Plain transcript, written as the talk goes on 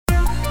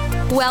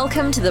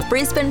Welcome to the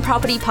Brisbane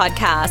Property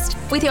Podcast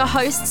with your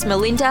hosts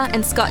Melinda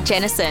and Scott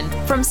Jennison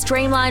from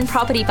Streamline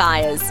Property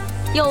Buyers,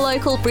 your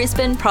local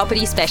Brisbane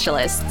property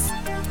specialists.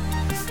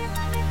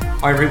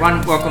 Hi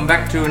everyone, welcome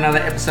back to another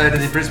episode of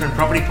the Brisbane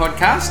Property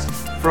Podcast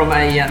from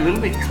a little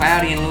bit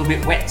cloudy and a little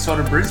bit wet sort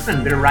of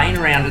Brisbane, a bit of rain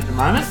around at the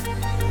moment.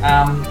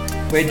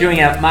 We're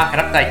doing our market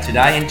update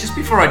today, and just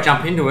before I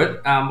jump into it,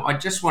 I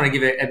just want to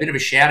give a bit of a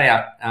shout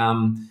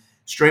out.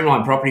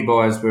 Streamline Property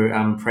Buyers were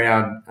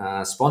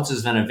proud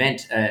sponsors of an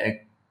event,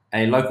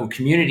 a local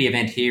community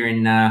event here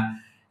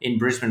in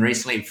Brisbane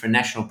recently for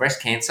National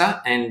Breast Cancer.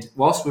 And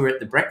whilst we were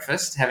at the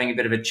breakfast having a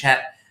bit of a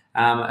chat,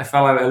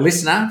 a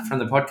listener from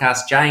the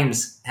podcast,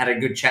 James, had a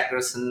good chat to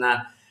us and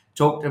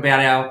talked about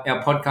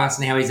our podcast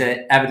and how he's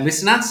an avid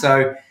listener.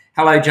 So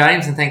hello,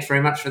 James, and thanks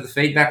very much for the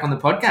feedback on the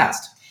podcast.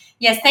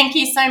 Yes, thank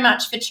you so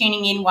much for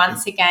tuning in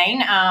once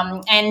again.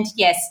 And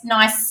yes,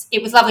 nice.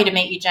 It was lovely to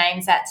meet you,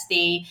 James, at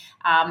the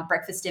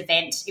breakfast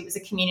event. It was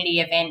a community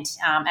event,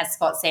 as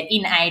Scott said,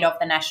 in aid of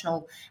the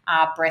National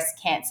Breast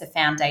Cancer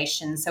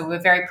Foundation. So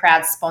we're very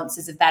proud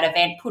sponsors of that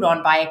event put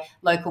on by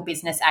Local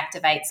Business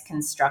Activates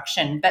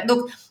Construction. But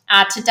look,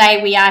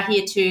 today we are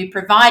here to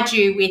provide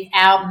you with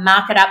our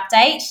market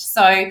update.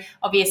 So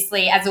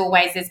obviously, as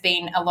always, there's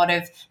been a lot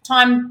of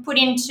time put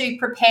into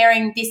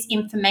preparing this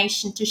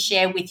information to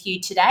share with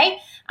you today.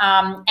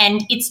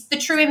 And it's the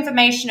true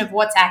information of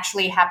what's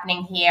actually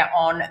happening here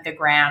on the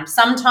ground.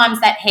 Sometimes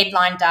that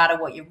headline data,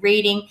 what you're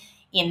reading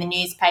in the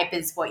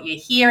newspapers, what you're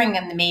hearing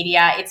in the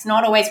media, it's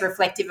not always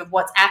reflective of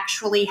what's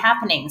actually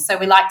happening. So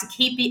we like to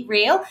keep it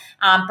real,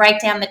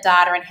 break down the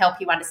data and help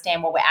you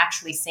understand what we're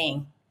actually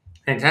seeing.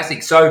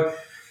 Fantastic. So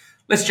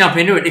let's jump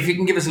into it. If you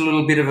can give us a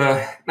little bit of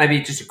maybe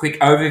just a quick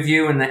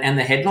overview and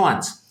the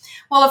headlines.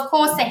 Well, of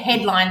course, the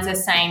headlines are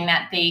saying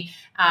that the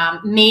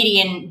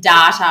median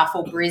data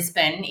for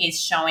Brisbane is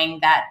showing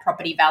that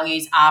property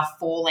values are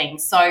falling.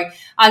 So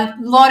a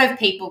lot of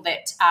people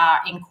that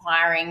are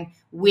inquiring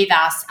with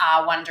us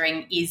are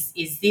wondering, is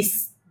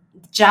this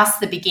just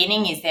the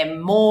beginning? Is there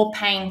more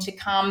pain to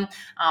come?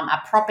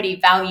 Are property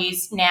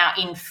values now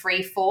in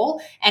free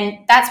fall? And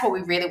that's what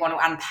we really want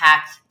to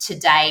unpack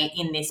today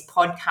in this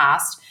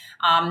podcast.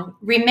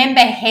 Remember,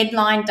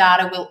 headline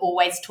data will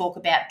always talk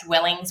about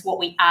dwellings. What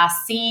we are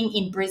seeing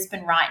in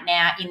Brisbane right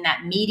now in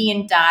that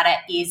median data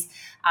is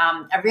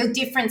a real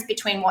difference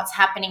between what's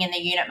happening in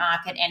the unit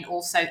market and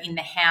also in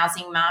the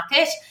housing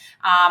market.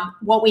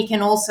 What we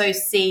can also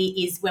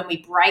see is when we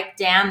break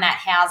down that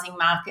housing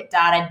market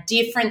data,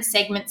 different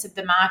segments of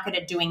the market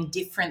are doing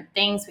different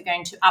things. We're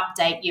going to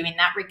update you in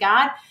that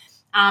regard.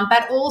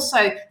 But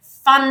also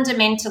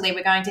fundamentally,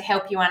 we're going to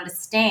help you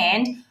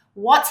understand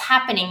what's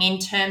happening in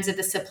terms of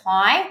the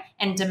supply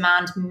and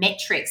demand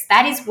metrics.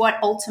 That is what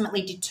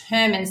ultimately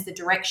determines the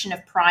direction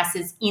of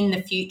prices in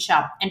the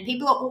future. And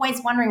people are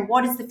always wondering,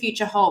 what does the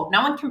future hold?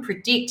 No one can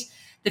predict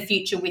the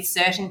future with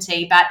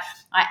certainty, but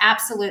I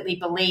absolutely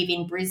believe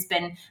in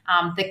Brisbane,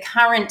 the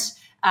current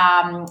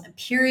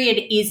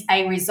period is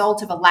a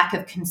result of a lack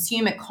of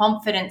consumer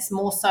confidence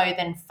more so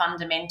than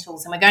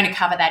fundamentals. And we're going to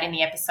cover that in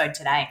the episode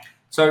today.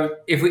 So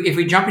if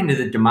we jump into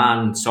the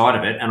demand side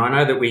of it, and I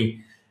know that we've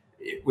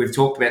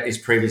talked about this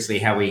previously,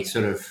 how we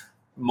sort of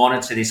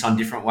monitor this on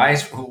different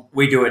ways.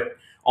 We do it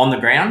on the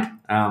ground.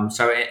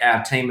 So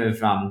our team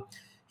of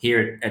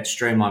here at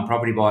Streamline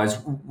Property Buyers,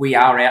 we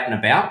are out and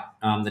about,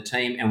 the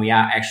team, and we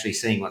are actually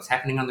seeing what's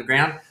happening on the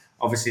ground.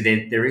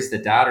 Obviously, there is the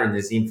data and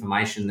there's the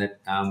information that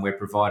we're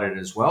provided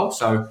as well.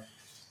 So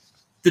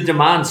the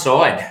demand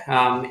side,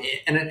 and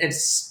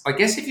it's, I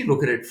guess if you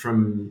look at it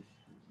from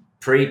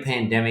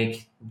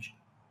pre-pandemic,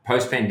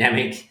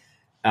 post-pandemic,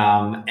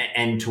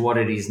 and to what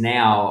it is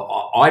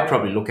now, I'd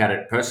probably look at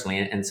it personally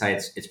and say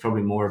it's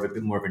probably a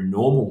bit more of a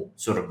normal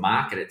sort of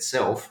market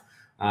itself.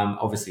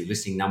 Obviously,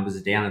 listing numbers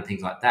are down and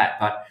things like that.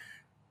 But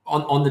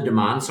on the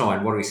demand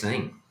side, what are we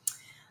seeing?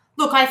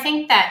 Look, I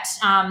think that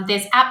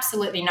there's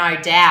absolutely no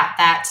doubt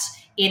that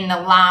in the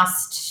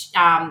last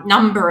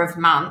number of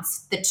months,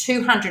 the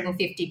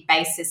 250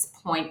 basis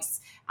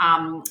points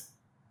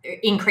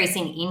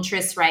increasing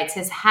interest rates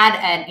has had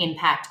an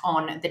impact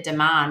on the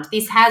demand.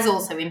 This has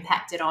also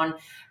impacted on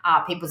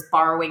people's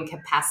borrowing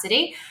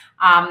capacity.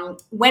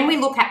 When we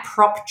look at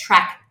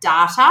PropTrack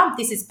data,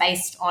 this is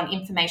based on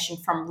information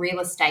from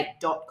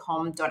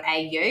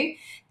realestate.com.au.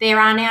 There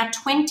are now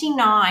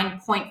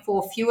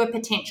 29.4 fewer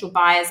potential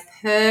buyers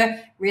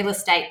per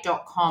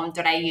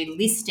realestate.com.au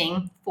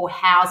listing for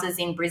houses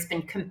in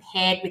Brisbane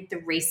compared with the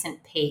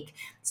recent peak.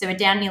 So we're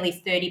down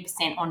nearly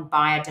 30% on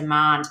buyer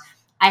demand.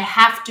 I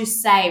have to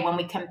say, when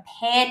we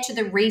compare to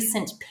the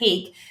recent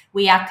peak,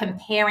 we are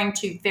comparing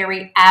to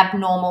very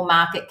abnormal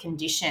market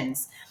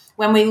conditions.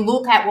 When we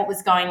look at what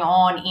was going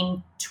on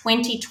in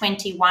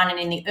 2021 and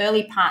in the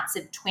early parts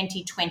of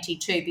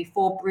 2022,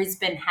 before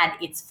Brisbane had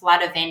its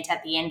flood event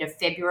at the end of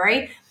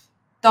February,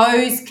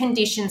 those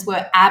conditions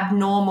were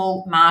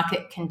abnormal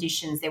market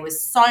conditions. There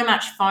was so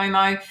much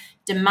FOMO.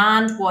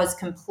 Demand was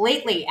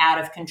completely out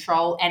of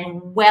control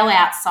and well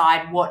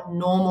outside what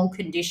normal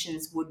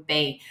conditions would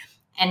be.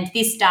 And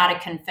this data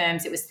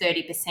confirms it was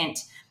 30%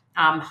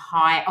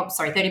 high.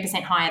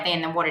 30% higher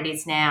then than what it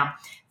is now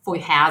for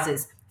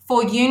houses.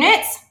 For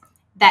units,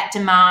 that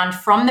demand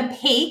from the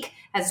peak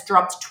has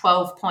dropped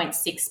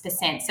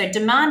 12.6%. So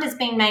demand has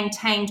been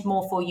maintained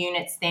more for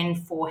units than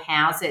for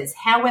houses.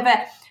 However,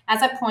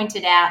 as I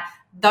pointed out,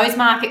 those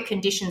market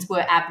conditions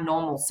were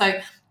abnormal. So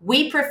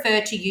we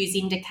prefer to use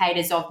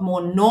indicators of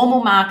more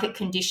normal market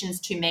conditions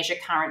to measure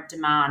current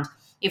demand.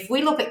 If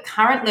we look at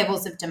current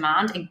levels of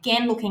demand,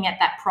 again, looking at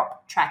that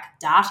PropTrack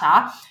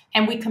data,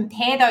 and we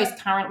compare those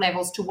current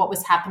levels to what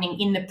was happening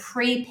in the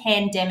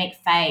pre-pandemic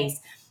phase.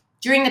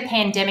 During the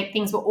pandemic,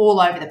 things were all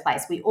over the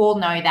place. We all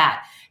know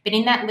that. But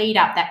in that lead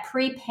up, that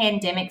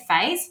pre-pandemic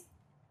phase,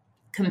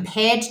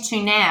 compared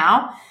to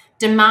now,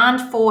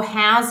 demand for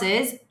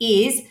houses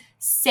is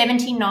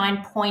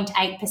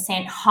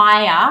 79.8%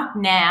 higher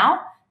now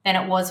than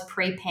it was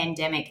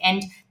pre-pandemic.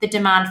 And the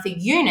demand for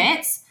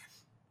units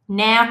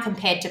now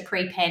compared to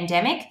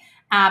pre-pandemic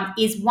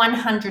is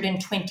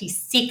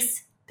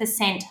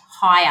 126%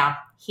 higher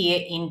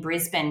here in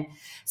Brisbane.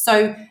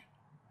 So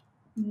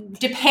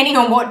depending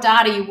on what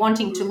data you're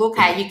wanting to look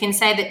at, you can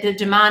say that the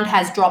demand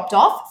has dropped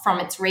off from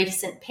its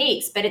recent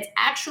peaks, but it's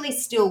actually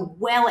still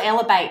well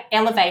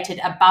elevated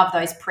above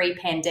those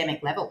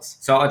pre-pandemic levels.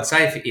 So I'd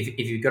say if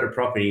you've got a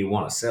property you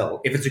want to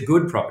sell, if it's a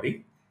good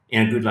property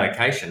in a good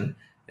location,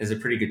 there's a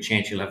pretty good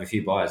chance you'll have a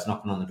few buyers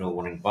knocking on the door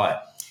wanting to buy it.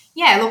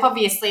 Yeah, look,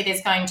 obviously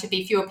there's going to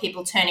be fewer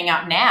people turning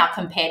up now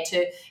compared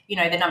to,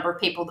 the number of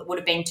people that would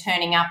have been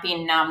turning up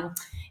in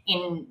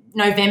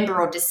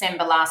November or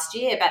December last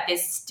year, but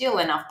there's still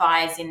enough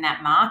buyers in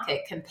that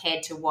market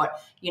compared to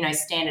what,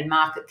 standard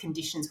market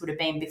conditions would have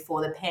been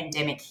before the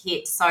pandemic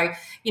hit. So,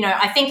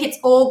 I think it's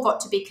all got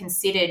to be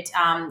considered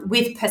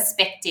with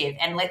perspective,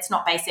 and let's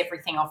not base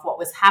everything off what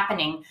was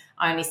happening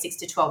only 6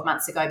 to 12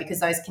 months ago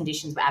because those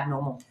conditions were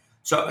abnormal.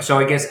 So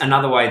I guess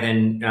another way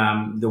then,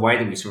 the way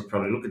that we sort of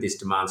probably look at this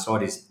demand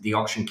side is the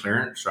auction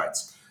clearance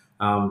rates.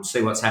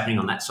 See what's happening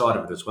on that side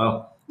of it as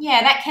well.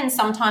 Yeah, that can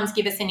sometimes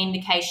give us an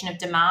indication of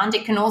demand.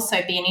 It can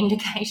also be an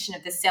indication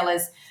of the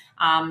seller's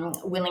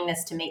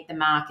willingness to meet the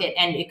market,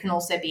 and it can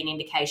also be an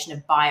indication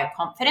of buyer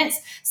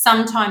confidence.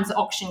 Sometimes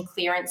auction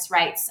clearance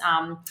rates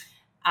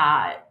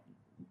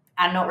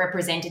are not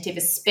representative,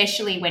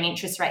 especially when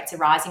interest rates are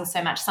rising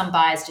so much. Some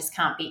buyers just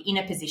can't be in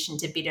a position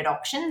to bid at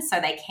auction, so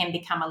they can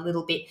become a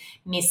little bit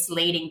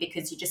misleading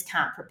because you just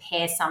can't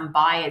prepare some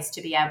buyers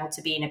to be able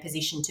to be in a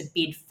position to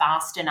bid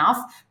fast enough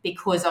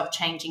because of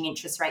changing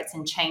interest rates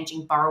and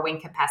changing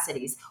borrowing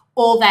capacities.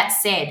 All that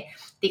said,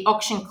 the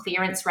auction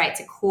clearance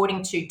rates,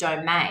 according to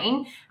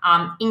Domain,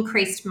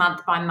 increased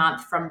month by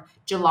month from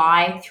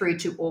July through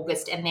to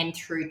August and then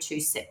through to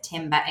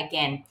September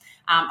again.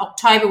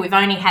 October, we've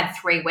only had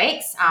 3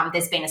 weeks.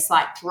 There's been a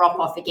slight drop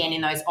off again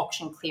in those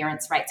auction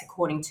clearance rates,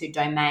 according to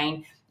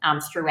Domain,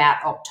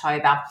 throughout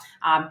October.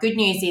 Good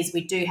news is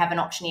we do have an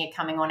auctioneer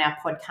coming on our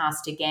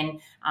podcast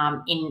again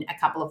in a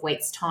couple of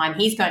weeks' time.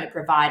 He's going to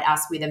provide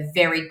us with a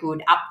very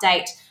good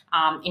update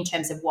in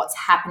terms of what's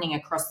happening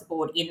across the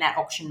board in that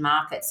auction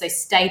market. So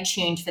stay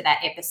tuned for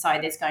that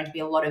episode. There's going to be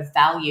a lot of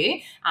value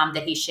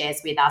that he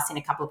shares with us in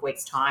a couple of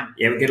weeks' time.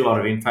 Yeah, we get a lot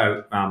of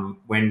info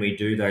when we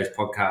do those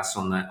podcasts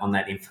on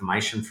that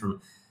information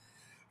from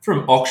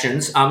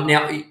auctions.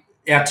 Now,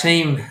 our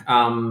team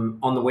on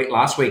the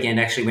last weekend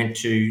actually went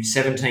to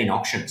 17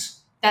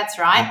 auctions. That's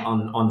right.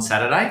 On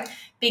Saturday.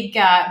 Big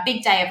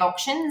day of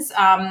auctions,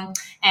 and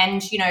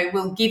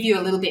we'll give you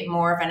a little bit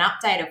more of an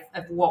update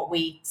of what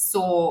we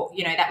saw.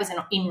 That was an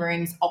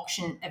in-rooms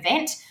auction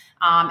event,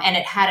 and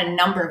it had a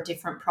number of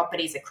different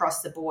properties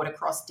across the board,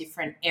 across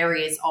different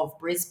areas of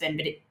Brisbane,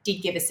 but it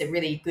did give us a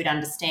really good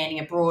understanding,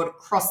 a broad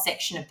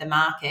cross-section of the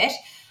market.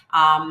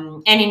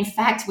 And in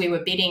fact, we were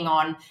bidding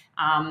on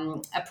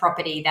a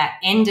property that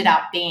ended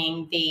up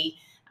being the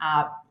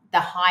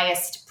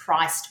highest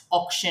priced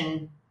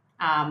auction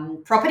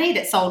property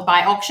that sold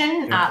by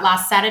auction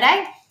last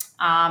Saturday.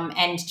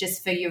 And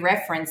just for your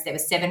reference, there were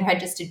 7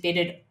 registered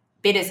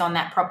bidders on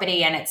that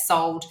property, and it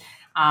sold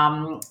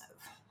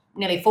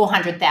nearly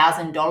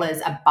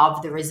 $400,000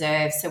 above the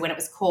reserve. So when it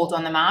was called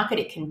on the market,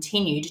 it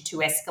continued to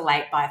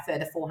escalate by a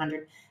further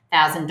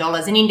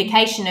 $400,000, an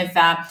indication of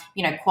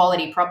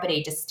quality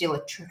property just still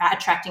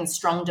attracting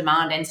strong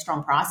demand and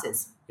strong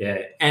prices.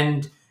 Yeah,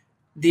 and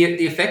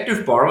the effect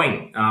of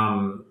borrowing,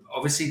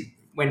 obviously,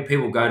 when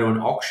people go to an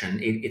auction,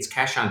 it's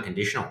cash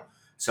unconditional.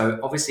 So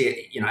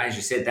obviously, as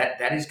you said,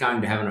 that is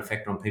going to have an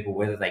effect on people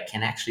whether they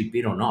can actually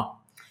bid or not.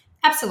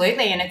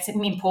 Absolutely, and it's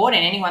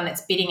important. Anyone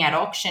that's bidding at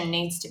auction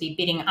needs to be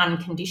bidding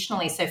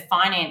unconditionally. So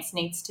finance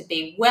needs to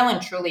be well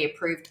and truly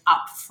approved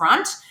up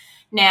front.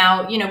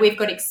 Now, we've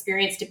got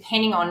experience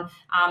depending on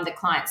the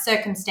client's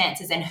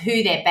circumstances and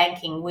who they're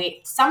banking with.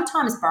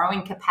 Sometimes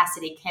borrowing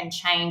capacity can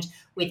change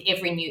with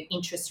every new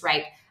interest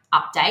rate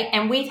update,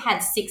 and we've had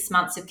 6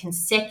 months of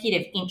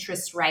consecutive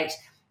interest rate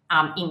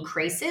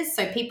increases.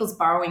 So people's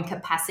borrowing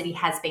capacity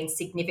has been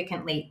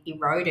significantly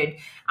eroded.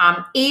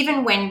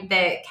 Even when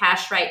the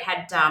cash rate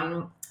had,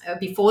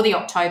 before the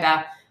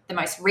October, the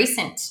most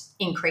recent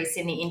increase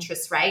in the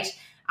interest rate,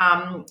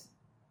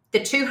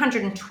 the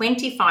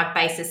 225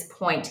 basis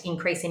point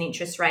increase in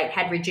interest rate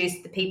had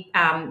reduced the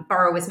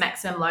borrowers'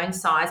 maximum loan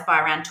size by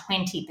around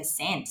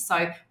 20%.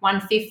 So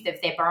 1/5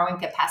 of their borrowing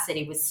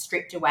capacity was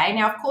stripped away.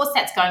 Now, of course,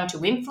 that's going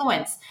to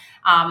influence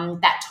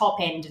that top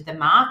end of the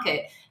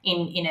market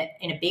in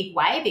a big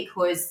way,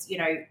 because, you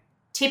know,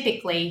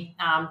 typically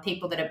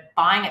people that are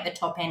buying at the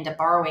top end are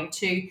borrowing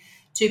to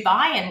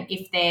buy, and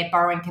if their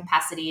borrowing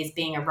capacity is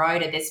being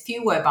eroded, there's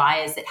fewer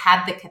buyers that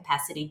have the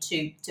capacity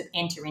to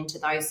enter into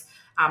those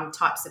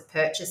types of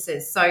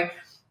purchases. So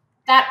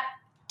that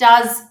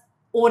does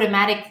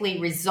automatically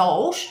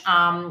result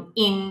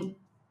in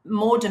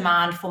more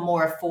demand for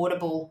more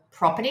affordable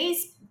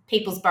properties.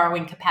 People's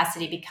borrowing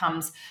capacity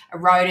becomes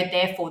eroded,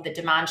 therefore the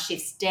demand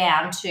shifts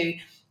down to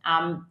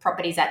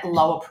properties at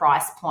lower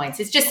price points.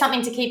 It's just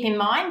something to keep in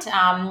mind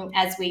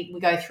as we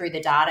go through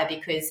the data,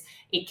 because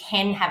it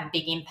can have a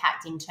big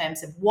impact in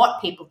terms of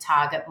what people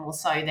target, more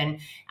so than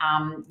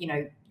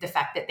the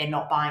fact that they're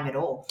not buying at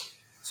all.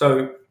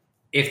 So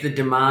if the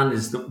demand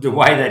is the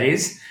way that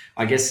is,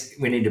 I guess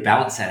we need to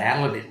balance that out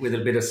a little bit with a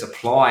bit of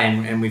supply,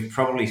 and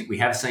we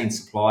have seen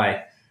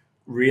supply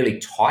really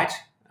tight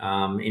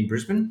in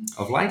Brisbane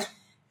of late.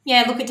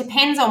 Yeah, look, it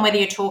depends on whether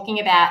you're talking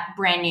about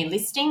brand new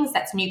listings,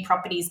 that's new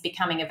properties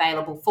becoming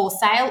available for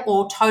sale,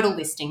 or total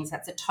listings,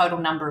 that's a total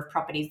number of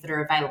properties that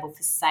are available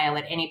for sale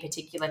at any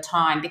particular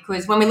time.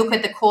 Because when we look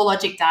at the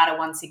CoreLogic data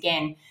once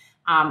again,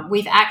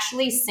 we've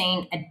actually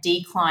seen a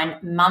decline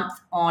month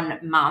on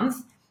month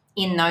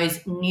in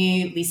those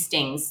new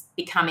listings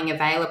becoming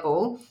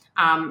available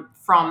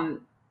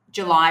from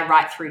July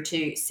right through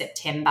to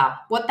September.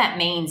 What that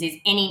means is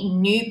any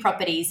new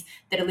properties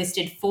that are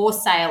listed for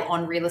sale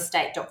on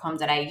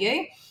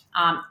realestate.com.au,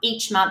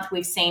 each month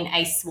we've seen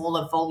a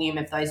smaller volume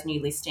of those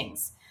new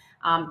listings.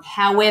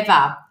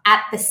 However,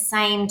 at the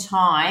same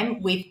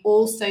time, we've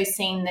also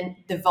seen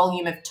the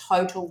volume of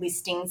total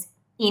listings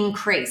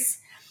increase.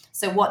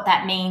 So what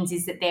that means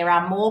is that there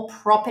are more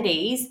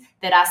properties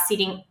that are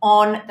sitting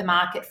on the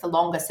market for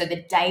longer. So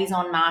the days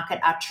on market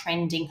are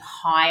trending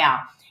higher.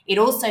 It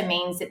also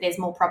means that there's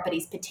more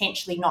properties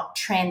potentially not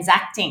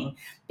transacting,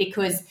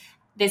 because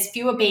there's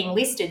fewer being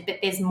listed, but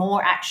there's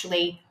more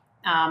actually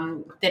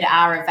that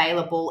are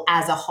available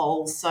as a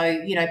whole. So,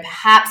 you know,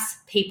 perhaps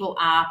people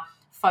are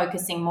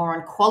focusing more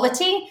on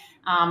quality.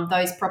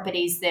 Those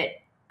properties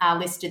that are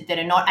listed that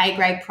are not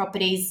A-grade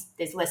properties,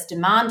 there's less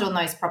demand on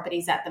those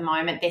properties at the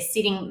moment. They're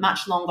sitting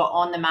much longer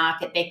on the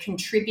market. They're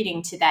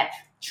contributing to that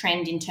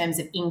trend in terms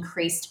of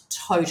increased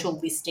total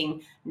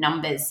listing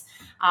numbers.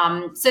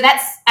 So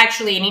that's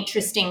actually an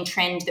interesting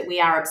trend that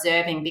we are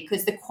observing,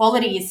 because the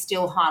quality is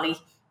still highly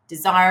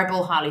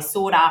desirable, highly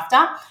sought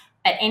after,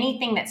 but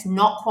anything that's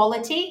not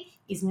quality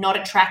is not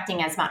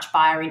attracting as much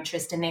buyer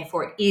interest, and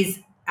therefore it is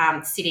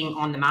sitting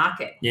on the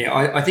market. Yeah,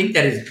 I think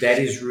that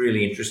is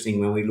really interesting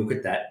when we look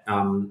at that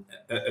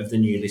of the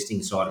new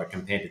listing side of it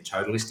compared to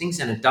total listings,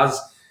 and it does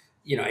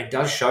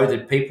show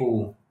that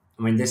people,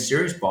 I mean, there's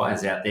serious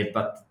buyers out there,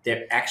 but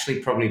they're actually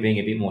probably being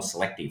a bit more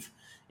selective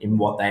in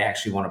what they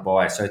actually want to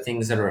buy. So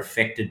things that are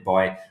affected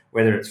by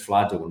whether it's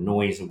flood or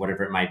noise or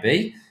whatever it may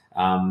be,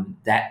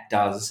 that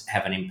does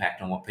have an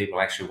impact on what people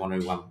actually want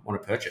to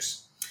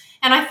purchase.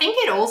 And I think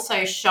it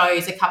also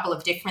shows a couple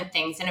of different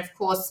things. And of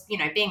course, you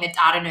know, being the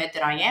data nerd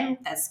that I am,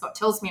 as Scott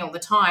tells me all the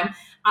time,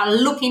 I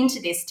look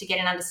into this to get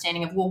an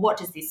understanding of, well, what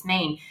does this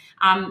mean?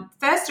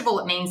 First of all,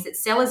 it means that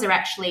sellers are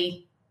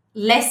actually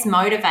less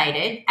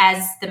motivated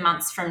as the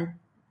months from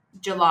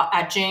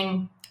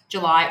June,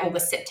 July,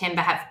 August,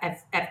 September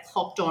have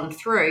clocked on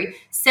through.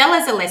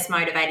 Sellers are less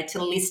motivated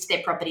to list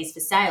their properties for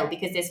sale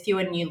because there's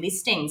fewer new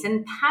listings.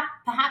 And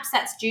perhaps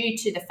that's due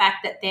to the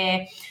fact that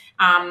they're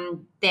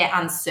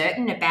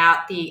uncertain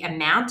about the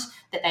amount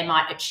that they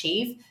might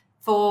achieve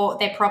for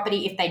their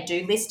property if they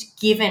do list,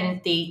 given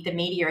the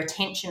media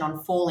attention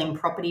on falling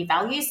property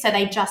values. So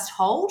they just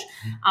hold.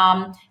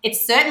 It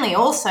certainly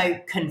also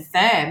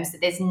confirms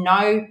that there's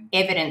no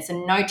evidence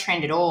and no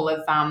trend at all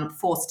of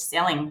forced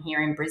selling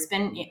here in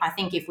Brisbane. I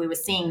think if we were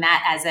seeing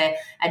that as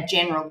a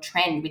general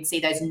trend, we'd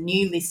see those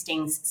new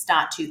listings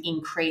start to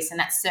increase, and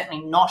that's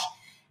certainly not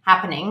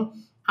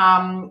happening.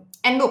 And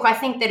look, I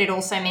think that it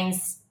also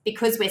means,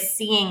 because we're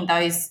seeing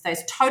those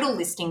total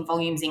listing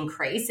volumes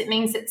increase, it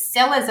means that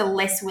sellers are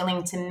less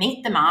willing to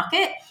meet the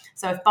market.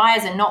 So if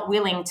buyers are not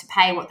willing to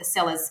pay what the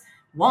sellers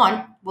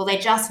want, well, they're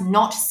just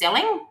not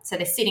selling. So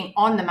they're sitting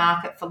on the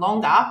market for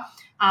longer.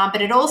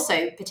 But it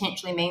also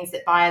potentially means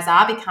that buyers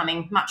are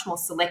becoming much more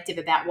selective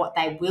about what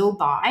they will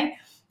buy.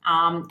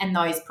 And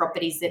those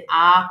properties that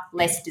are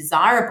less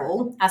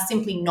desirable are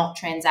simply not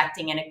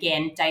transacting. And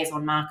again, days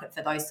on market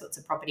for those sorts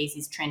of properties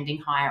is trending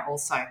higher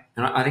also.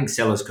 And I think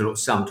sellers could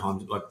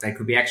sometimes, they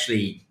could be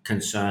actually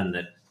concerned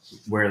that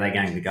where are they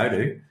going to go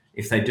to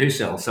if they do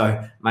sell.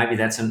 So maybe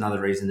that's another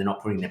reason they're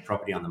not putting their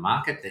property on the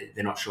market.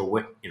 They're not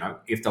sure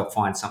if they'll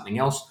find something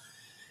else.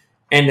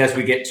 And as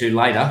we get to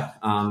later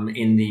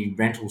in the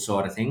rental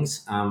side of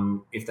things,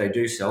 if they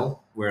do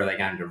sell, where are they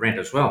going to rent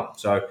as well?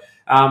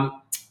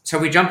 So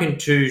we jump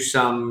into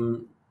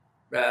some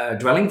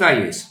dwelling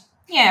values.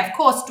 Yeah, of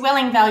course,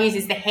 dwelling values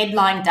is the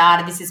headline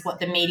data. This is what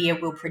the media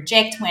will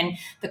project when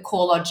the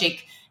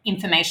CoreLogic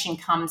information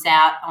comes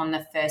out on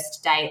the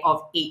first day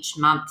of each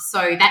month.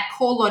 So that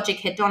CoreLogic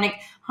Hedonic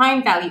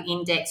Home Value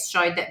Index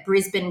showed that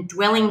Brisbane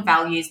dwelling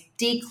values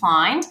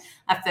declined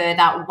a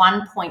further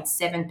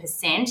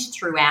 1.7%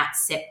 throughout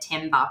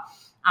September.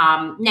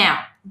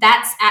 Now,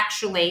 that's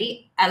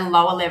actually a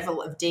lower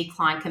level of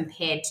decline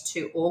compared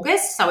to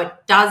August. So it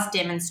does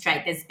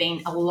demonstrate there's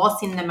been a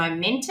loss in the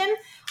momentum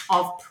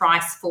of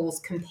price falls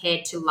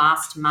compared to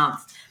last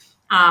month.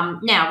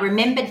 Now,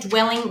 remember,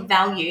 dwelling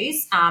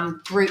values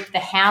group the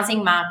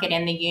housing market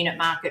and the unit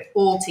market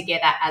all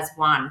together as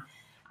one.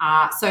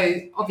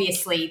 So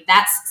obviously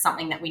that's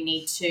something that we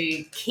need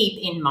to keep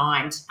in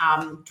mind.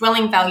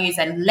 Dwelling values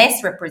are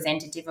less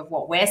representative of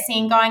what we're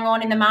seeing going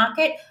on in the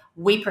market.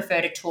 We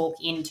prefer to talk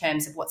in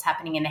terms of what's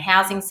happening in the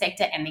housing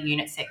sector and the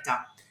unit sector.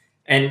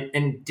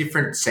 And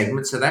different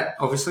segments of that,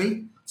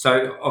 obviously.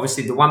 So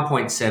obviously the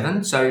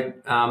 1.7, so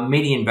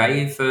median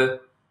value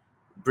for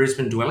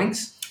Brisbane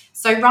dwellings?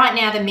 So right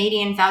now the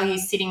median value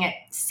is sitting at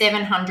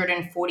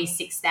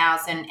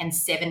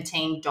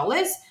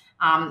 $746,017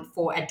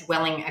 for a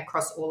dwelling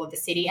across all of the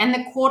city. And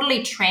the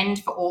quarterly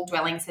trend for all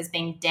dwellings has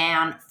been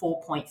down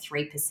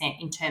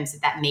 4.3% in terms of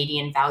that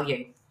median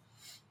value.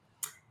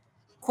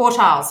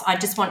 Quartiles. I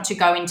just want to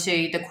go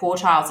into the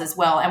quartiles as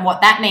well. And what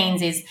that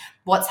means is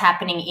what's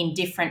happening in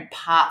different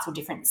parts or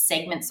different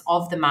segments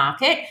of the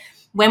market.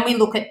 When we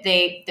look at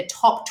the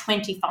top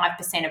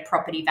 25% of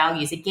property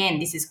values, again,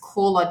 this is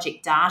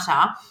CoreLogic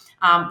data,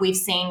 we've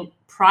seen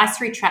price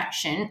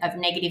retraction of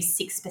negative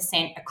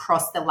 6%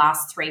 across the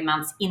last 3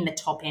 months in the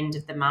top end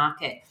of the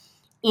market.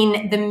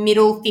 In the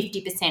middle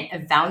 50%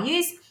 of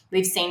values,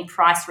 we've seen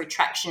price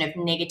retraction of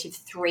negative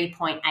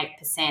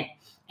 3.8%.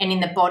 And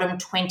in the bottom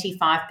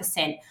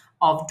 25%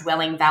 of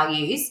dwelling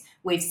values,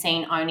 we've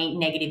seen only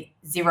negative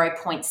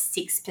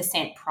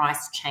 0.6%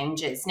 price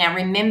changes. Now,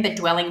 remember,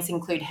 dwellings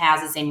include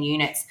houses and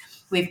units.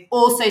 We've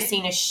also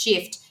seen a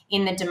shift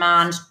in the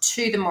demand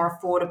to the more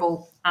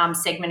affordable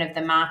segment of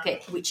the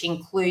market, which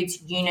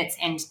includes units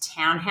and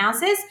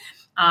townhouses.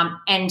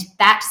 And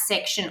that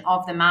section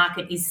of the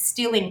market is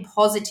still in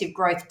positive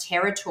growth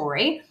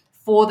territory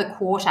for the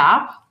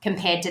quarter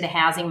compared to the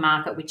housing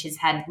market, which has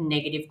had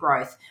negative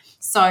growth.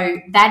 So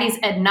that is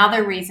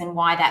another reason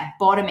why that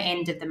bottom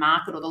end of the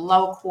market or the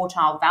lower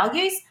quartile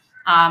values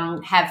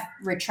have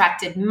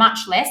retracted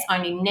much less,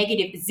 only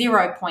negative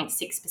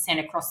 0.6%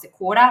 across the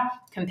quarter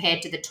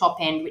compared to the top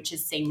end, which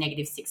has seen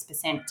negative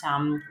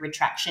 6%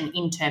 retraction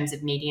in terms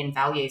of median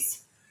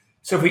values.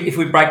 So if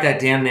we break that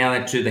down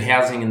now to the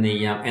housing and the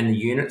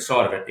unit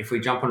side of it, if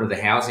we jump onto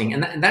the housing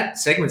and that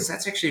segment,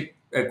 that's actually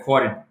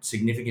quite a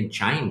significant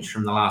change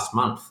from the last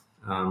month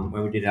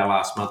when we did our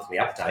last monthly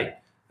update.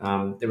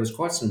 There was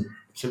quite some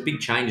big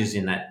changes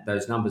in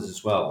those numbers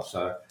as well.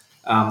 So,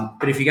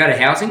 but if you go to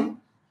housing,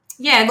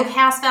 yeah, look,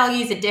 house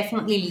values are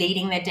definitely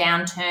leading the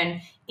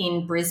downturn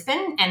in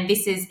Brisbane, and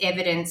this is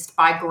evidenced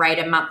by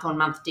greater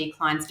month-on-month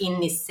declines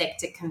in this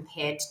sector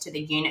compared to the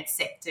unit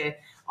sector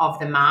of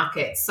the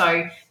market.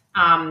 So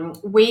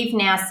we've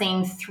now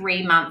seen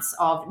 3 months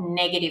of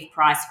negative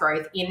price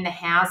growth in the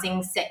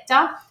housing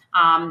sector,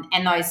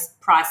 and those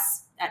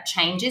price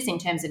changes in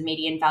terms of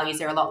median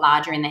values are a lot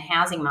larger in the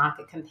housing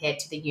market compared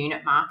to the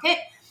unit market.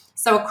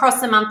 So across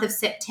the month of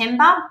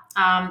September,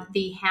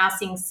 the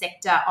housing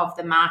sector of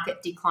the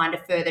market declined a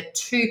further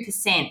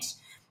 2%.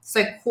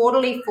 So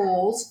quarterly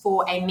falls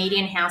for a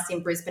median house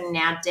in Brisbane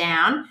now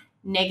down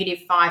negative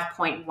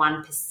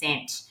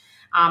 5.1%.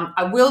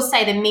 I will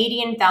say the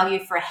median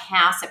value for a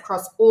house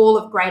across all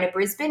of Greater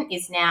Brisbane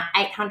is now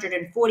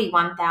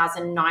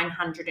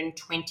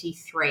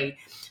 $841,923.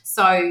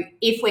 So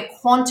if we're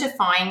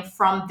quantifying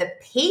from the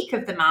peak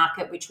of the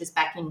market, which was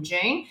back in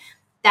June,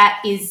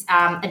 that is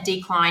a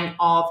decline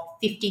of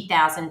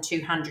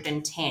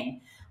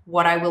 50,210.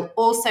 What I will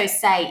also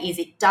say is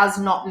it does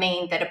not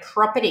mean that a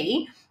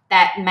property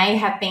that may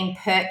have been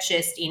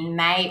purchased in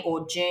May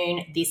or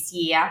June this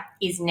year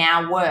is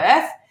now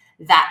worth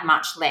that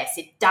much less.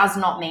 It does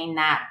not mean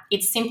that.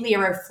 It's simply a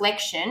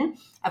reflection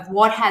of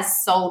what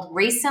has sold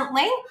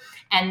recently,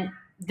 and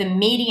the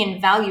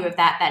median value of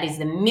that is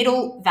the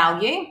middle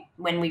value.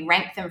 When we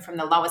rank them from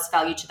the lowest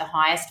value to the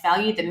highest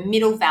value, the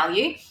middle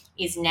value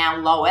is now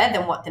lower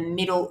than what the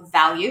middle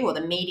value or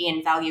the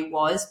median value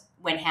was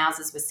when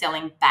houses were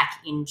selling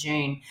back in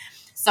June.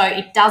 So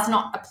it does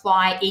not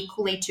apply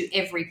equally to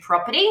every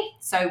property,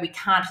 so we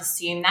can't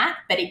assume that,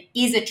 but it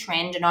is a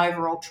trend, an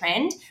overall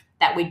trend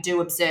that we do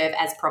observe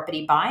as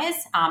property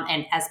buyers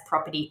and as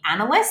property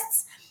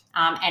analysts.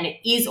 And it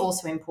is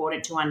also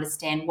important to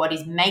understand what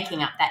is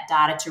making up that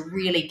data to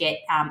really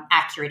get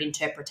accurate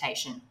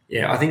interpretation.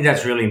 Yeah, I think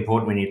that's really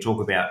important when you talk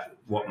about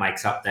what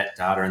makes up that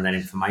data and that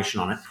information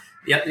on it.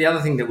 The other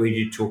thing that we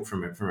do talk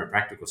from a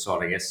practical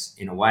side, I guess,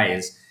 in a way,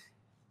 is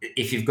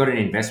if you've got an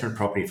investment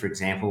property, for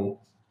example,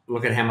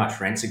 look at how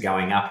much rents are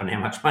going up and how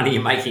much money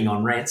you're making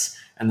on rents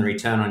and the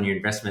return on your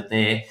investment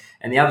there.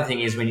 And the other thing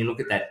is when you look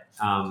at that,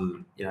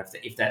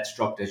 if that's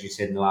dropped, as you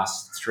said, in the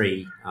last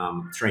three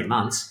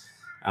months,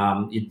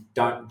 You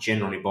don't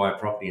generally buy a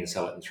property and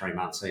sell it in 3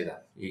 months either.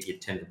 You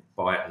tend to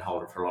buy it and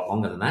hold it for a lot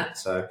longer than that.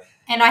 So,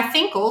 and I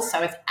think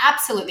also it's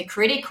absolutely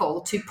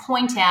critical to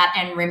point out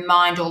and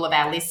remind all of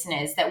our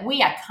listeners that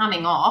we are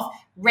coming off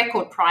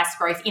record price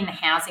growth in the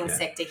housing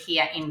sector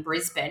here in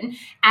Brisbane.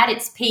 At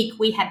its peak,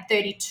 we had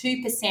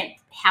 32%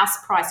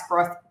 house price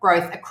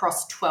growth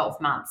across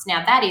 12 months.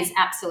 Now, that is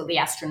absolutely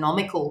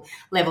astronomical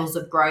levels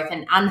of growth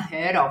and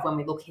unheard of when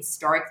we look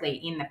historically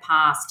in the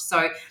past.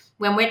 So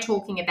when we're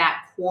talking about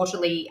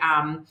quarterly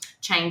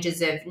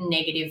changes of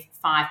negative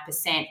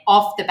 5%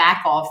 off the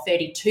back of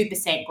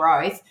 32%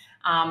 growth,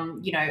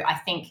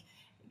 I think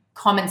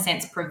common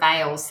sense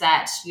prevails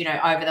that,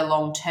 over the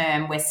long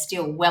term, we're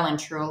still well and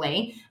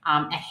truly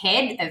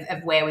ahead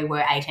of where we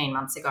were 18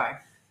 months ago.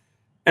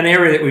 An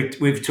area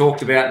that we've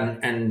talked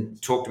about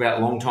and talked about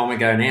a long time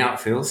ago now, it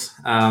feels,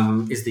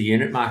 is the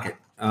unit market.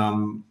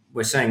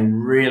 We're seeing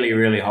really,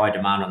 really high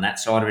demand on that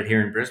side of it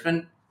here in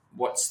Brisbane.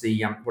 What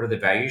are the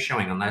values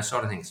showing on those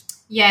side of things?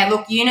 Yeah,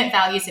 look, unit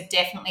values have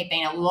definitely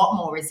been a lot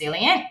more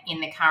resilient in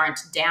the current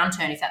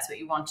downturn, if that's what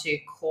you want to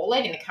call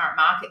it, in the current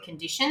market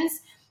conditions.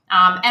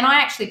 And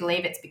I actually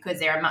believe it's because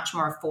they're a much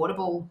more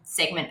affordable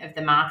segment of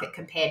the market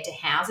compared to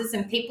houses,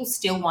 and people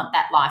still want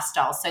that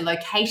lifestyle. So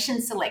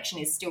location selection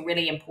is still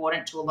really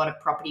important to a lot of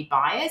property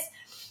buyers.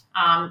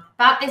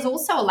 But there's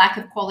also a lack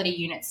of quality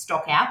unit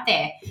stock out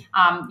there.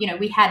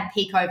 We had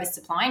peak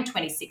oversupply in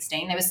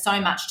 2016. There was so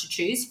much to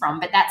choose from,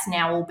 but that's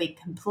now all been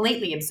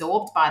completely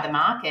absorbed by the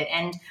market.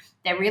 And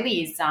there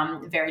really is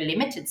very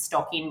limited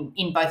stock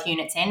in both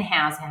units and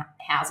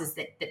houses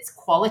that's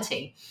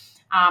quality.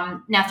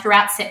 Now,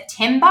 throughout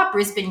September,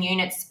 Brisbane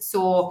units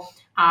saw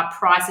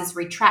prices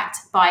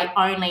retract by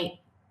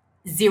only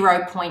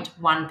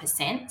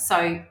 0.1%,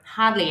 so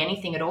hardly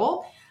anything at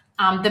all.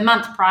 The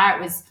month prior,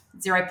 it was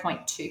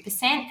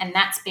 0.2%, and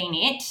that's been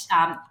it.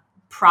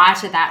 Prior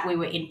to that, we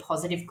were in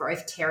positive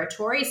growth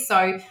territory.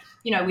 So,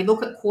 we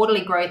look at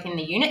quarterly growth in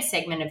the unit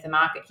segment of the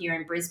market here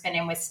in Brisbane,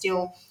 and we're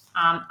still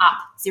up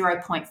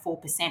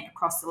 0.4%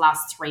 across the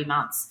last 3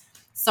 months.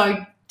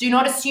 So do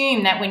not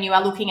assume that when you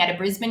are looking at a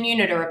Brisbane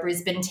unit or a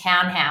Brisbane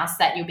townhouse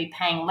that you'll be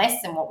paying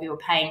less than what we were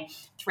paying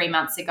 3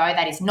 months ago.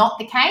 That is not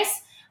the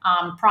case.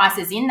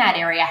 Prices in that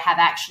area have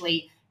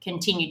actually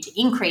continued to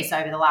increase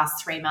over the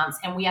last 3 months,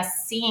 and we are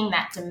seeing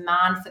that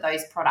demand for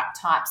those product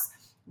types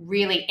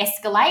really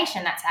escalate,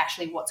 and that's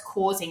actually what's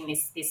causing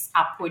this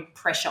upward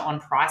pressure on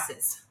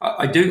prices.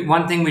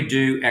 One thing we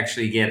do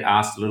actually get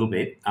asked a little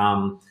bit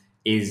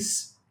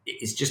is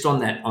just on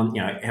that,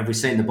 have we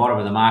seen the bottom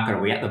of the market?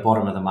 Are we at the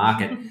bottom of the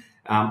market?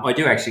 I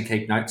do actually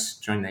keep notes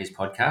during these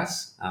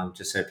podcasts,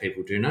 just so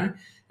people do know.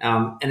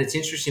 And it's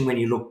interesting when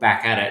you look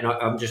back at it, and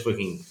I'm just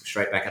looking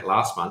straight back at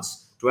last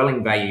month's,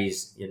 dwelling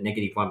values,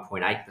 negative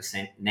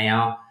 1.8%,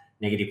 now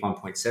negative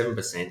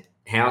 1.7%,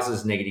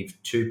 houses negative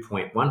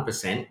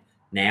 2.1%,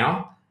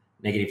 now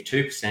negative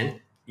 2%,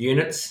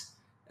 units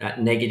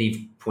negative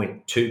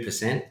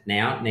 0.2%,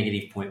 now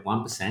negative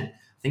 0.1%. I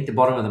think the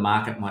bottom of the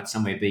market might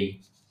somewhere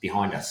be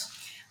behind us.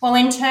 Well,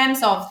 in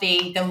terms of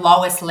the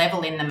lowest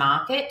level in the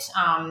market,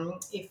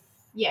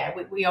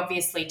 we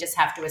obviously just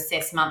have to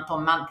assess month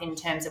on month in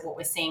terms of what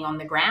we're seeing on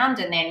the ground,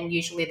 and then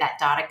usually that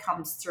data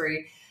comes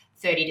through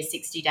 30 to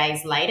 60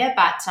 days later.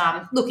 But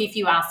look, if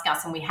you ask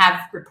us, and we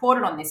have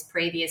reported on this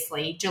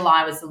previously,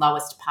 July was the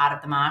lowest part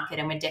of the market,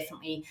 and we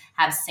definitely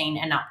have seen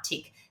an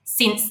uptick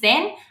since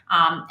then.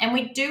 And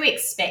we do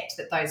expect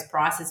that those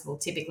prices will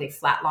typically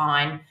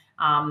flatline.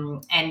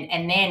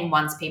 And then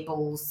once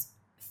people's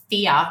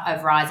fear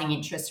of rising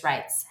interest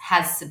rates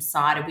has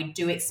subsided, we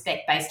do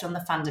expect, based on the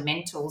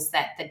fundamentals,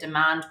 that the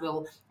demand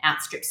will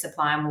outstrip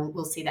supply, and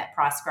we'll see that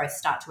price growth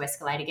start to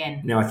escalate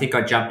again. Now, I think I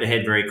jumped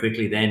ahead very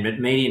quickly then, but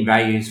median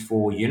values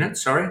for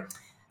units, sorry?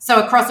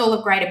 So across all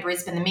of Greater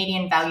Brisbane, the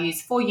median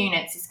values for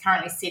units is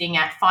currently sitting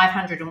at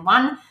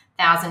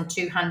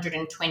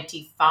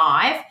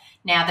 501,225.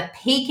 Now, the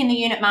peak in the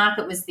unit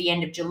market was the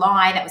end of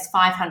July. That was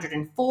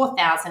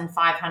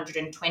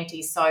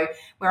 504,520. So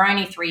we're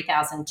only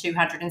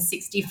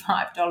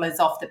 $3,265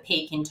 off the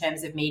peak in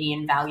terms of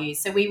median value.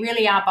 So we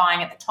really are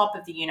buying at the top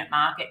of the unit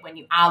market when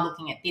you are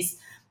looking at this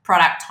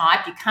product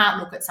type. You can't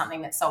look at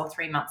something that sold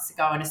 3 months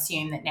ago and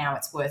assume that now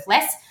it's worth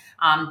less.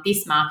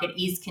 This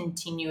market is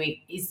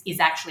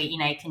actually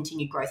in a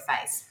continued growth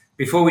phase.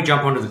 Before we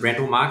jump onto the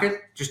rental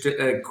market, just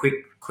a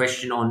quick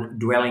question on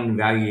dwelling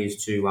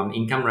values to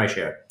income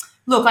ratio.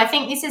 Look, I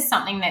think this is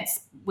something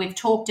we've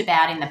talked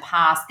about in the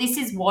past. This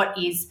is what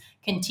is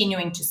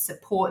continuing to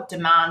support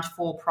demand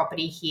for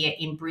property here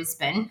in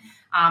Brisbane.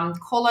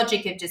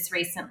 CoreLogic have just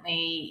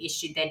recently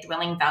issued their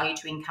dwelling value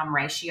to income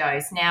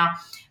ratios. Now,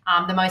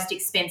 the most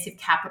expensive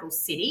capital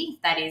city,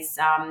 that is,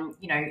 how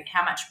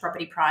much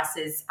property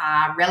prices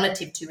are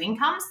relative to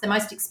incomes. The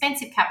most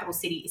expensive capital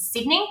city is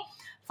Sydney,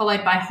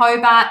 followed by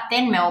Hobart,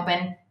 then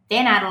Melbourne,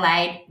 then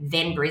Adelaide,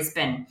 then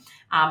Brisbane.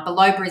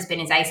 Below Brisbane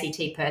is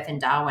ACT, Perth and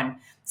Darwin.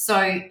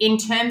 So in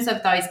terms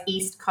of those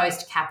East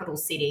Coast capital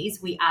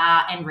cities, we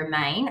are and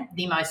remain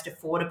the most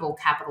affordable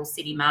capital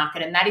city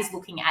market, and that is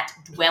looking at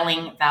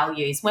dwelling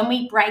values. When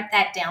we break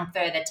that down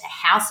further to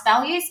house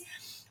values,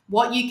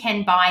 what you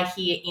can buy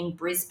here in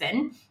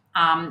Brisbane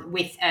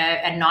with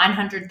a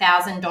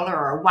 $900,000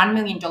 or a $1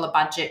 million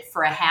budget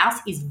for a house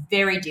is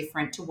very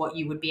different to what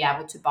you would be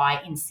able to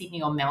buy in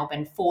Sydney or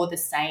Melbourne for the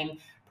same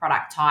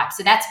product type.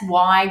 So that's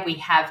why we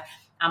have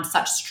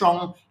such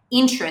strong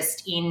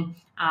interest in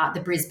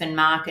the Brisbane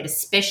market,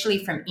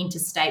 especially from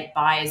interstate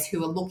buyers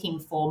who are looking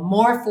for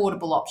more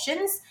affordable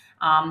options,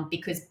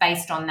 because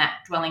based on that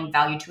dwelling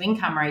value to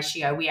income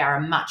ratio, we are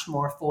a much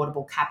more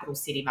affordable capital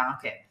city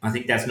market. I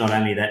think that's not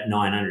only that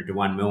 900 to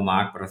 1 mil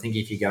mark, but I think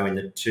if you go in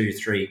the 2,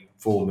 3,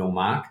 4 mil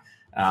mark,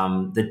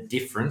 the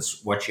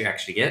difference, what you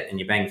actually get and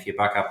your bang for your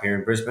buck up here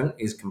in Brisbane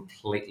is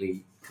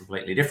completely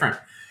different.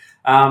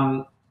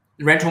 The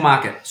rental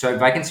market, so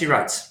vacancy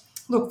rates.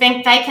 Look,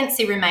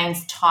 vacancy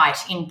remains tight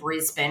in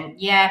Brisbane.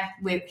 Yeah,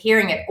 we're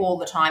hearing it all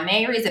the time.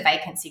 There is a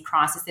vacancy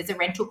crisis. There's a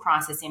rental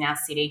crisis in our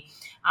city.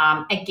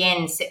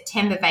 Again,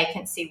 September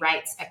vacancy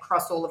rates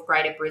across all of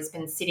Greater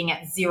Brisbane sitting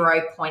at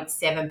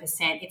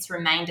 0.7%. It's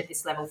remained at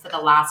this level for the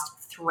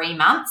last 3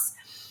 months.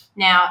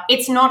 Now,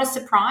 it's not a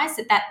surprise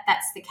that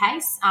that's the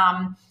case.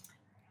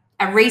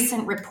 A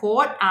recent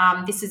report,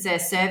 this is a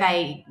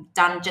survey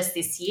done just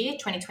this year,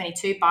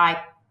 2022,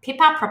 by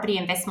PIPA, Property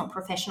Investment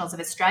Professionals of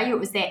Australia. It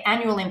was their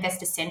annual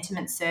investor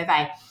sentiment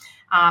survey.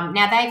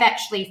 Now, they've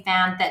actually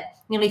found that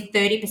nearly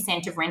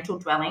 30% of rental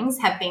dwellings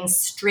have been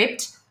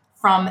stripped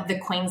from the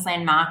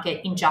Queensland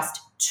market in just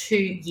 2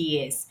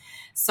 years.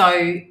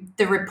 So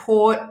the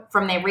report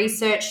from their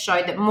research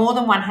showed that more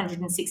than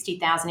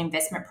 160,000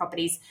 investment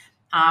properties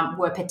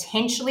were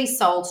potentially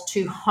sold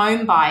to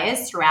home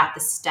buyers throughout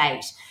the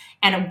state.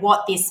 And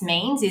what this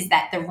means is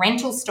that the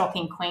rental stock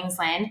in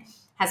Queensland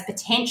has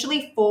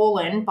potentially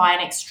fallen by an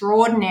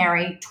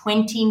extraordinary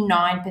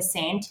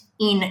 29%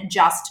 in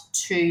just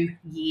 2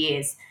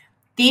 years.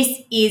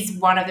 This is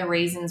one of the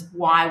reasons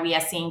why we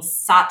are seeing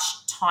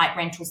such tight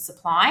rental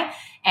supply,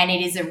 and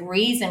it is a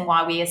reason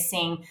why we are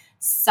seeing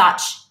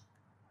such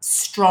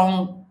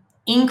strong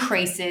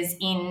increases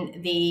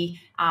in the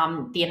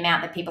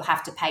amount that people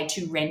have to pay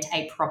to rent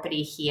a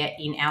property here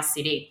in our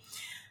city.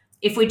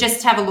 If we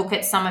just have a look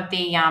at some of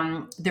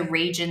the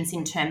regions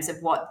in terms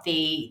of what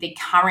the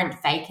current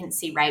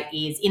vacancy rate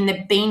is, in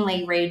the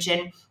Beenleigh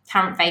region,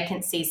 current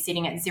vacancy is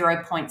sitting at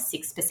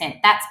 0.6%.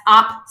 That's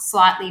up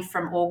slightly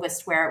from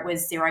August where it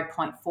was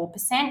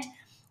 0.4%.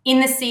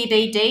 In the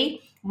CBD,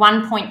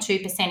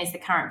 1.2% is the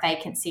current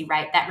vacancy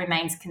rate. That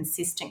remains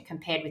consistent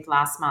compared with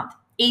last month.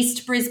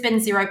 East Brisbane,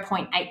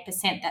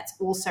 0.8%. That's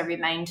also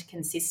remained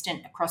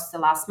consistent across the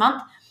last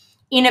month.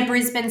 Inner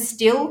Brisbane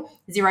still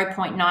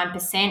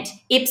 0.9%.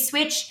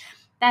 Ipswich,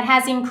 that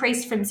has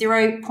increased from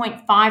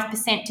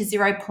 0.5% to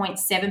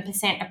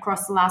 0.7%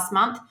 across the last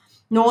month.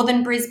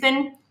 Northern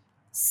Brisbane,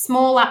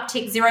 small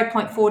uptick,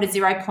 0.4 to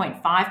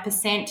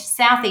 0.5%.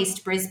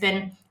 Southeast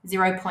Brisbane,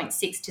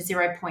 0.6 to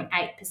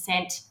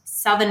 0.8%.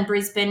 Southern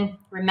Brisbane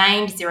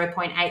remained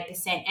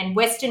 0.8%. And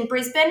Western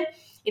Brisbane,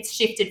 it's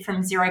shifted from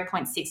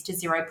 0.6 to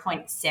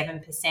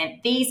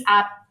 0.7%. These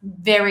are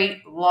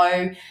very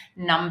low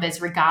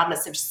numbers,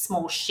 regardless of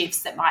small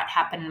shifts that might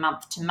happen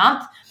month to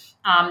month.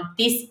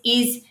 This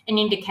is an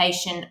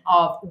indication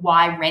of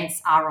why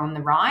rents are on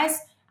the rise.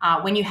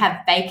 When you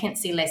have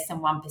vacancy less than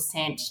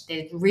 1%,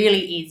 there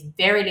really is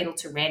very little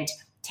to rent.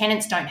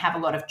 Tenants don't have a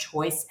lot of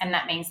choice, and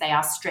that means they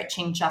are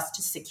stretching just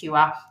to secure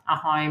a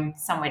home,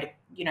 somewhere to,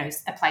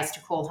 a place to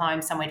call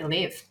home, somewhere to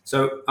live.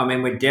 So, I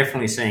mean, we're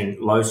definitely seeing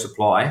low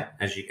supply,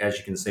 as you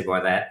can see by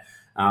that,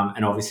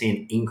 and obviously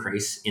an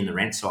increase in the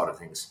rent side of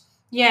things.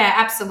 Yeah,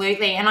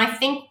 absolutely. And I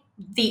think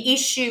the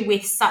issue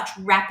with such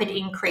rapid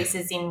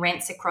increases in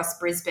rents across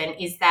Brisbane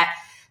is that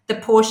the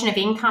portion of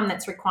income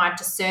that's required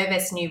to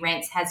service new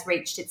rents has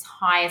reached its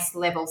highest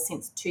level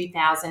since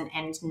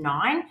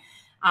 2009.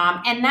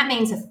 And that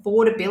means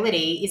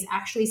affordability is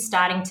actually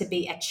starting to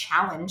be a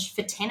challenge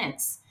for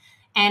tenants.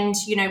 And,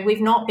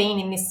 we've not been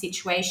in this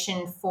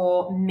situation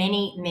for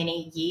many,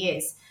 many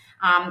years.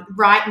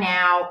 Right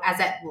now, as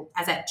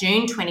at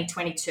June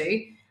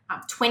 2022,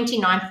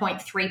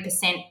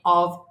 29.3%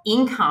 of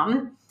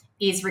income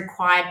is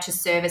required to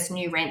service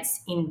new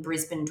rents in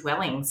Brisbane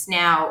dwellings.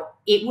 Now,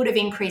 it would have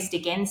increased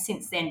again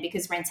since then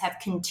because rents have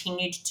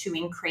continued to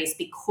increase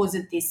because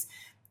of this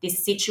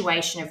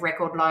situation of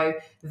record low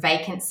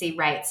vacancy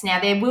rates. Now,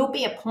 there will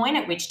be a point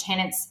at which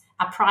tenants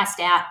are priced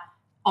out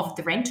of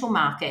the rental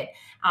market.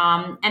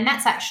 And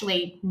that's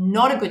actually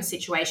not a good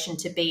situation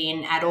to be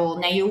in at all.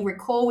 Now, you'll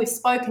recall we've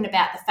spoken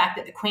about the fact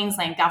that the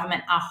Queensland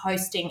government are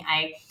hosting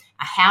a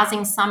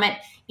housing summit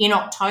in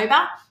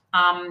October.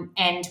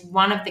 And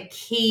one of the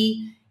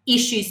key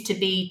issues to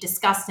be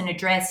discussed and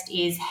addressed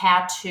is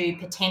how to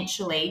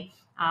potentially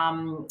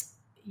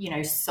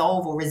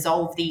solve or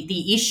resolve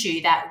the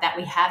issue that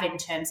we have in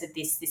terms of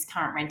this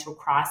current rental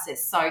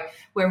crisis. So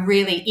we're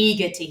really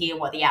eager to hear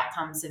what the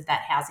outcomes of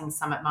that housing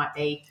summit might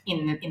be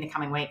in the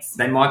coming weeks.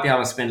 They might be able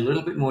to spend a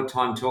little bit more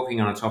time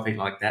talking on a topic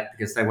like that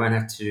because they won't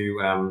have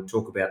to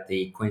talk about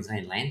the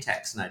Queensland land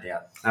tax, no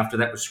doubt, after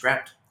that was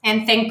scrapped.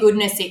 And thank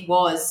goodness it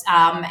was.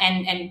 And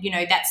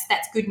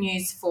that's good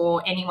news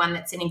for anyone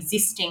that's an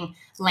existing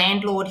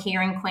landlord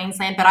here in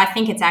Queensland. But I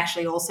think it's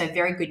actually also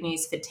very good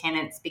news for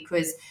tenants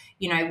because,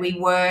 we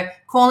were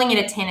calling it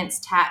a tenants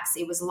tax.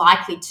 It was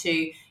likely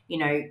to,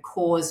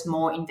 cause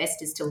more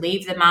investors to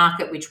leave the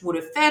market, which would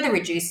have further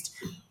reduced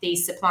the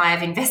supply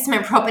of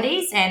investment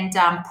properties and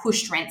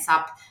pushed rents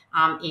up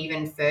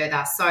even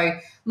further. So,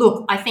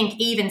 look, I think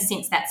even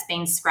since that's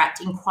been scrapped,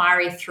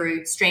 inquiry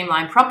through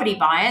Streamline Property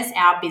Buyers,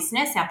 our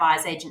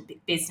buyer's agent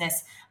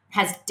business,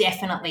 has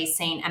definitely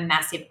seen a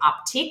massive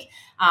uptick.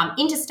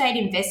 Interstate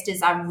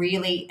investors are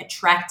really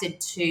attracted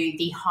to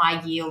the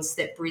high yields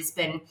that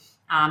Brisbane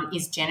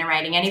is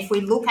generating. And if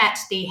we look at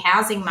the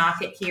housing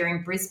market here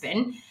in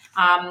Brisbane,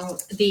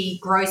 the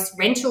gross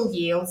rental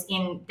yields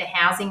in the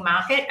housing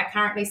market are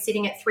currently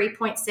sitting at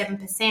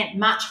 3.7%,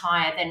 much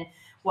higher than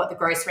what the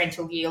gross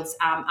rental yields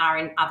are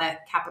in other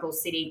capital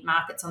city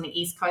markets on the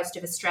east coast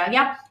of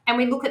Australia. And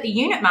we look at the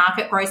unit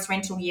market, gross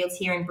rental yields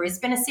here in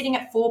Brisbane are sitting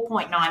at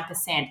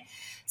 4.9%.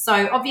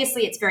 So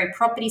obviously it's very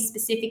property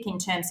specific in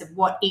terms of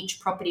what each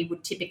property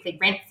would typically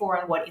rent for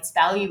and what its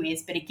value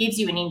is, but it gives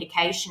you an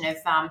indication of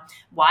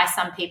why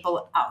some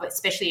people,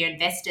 especially your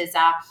investors,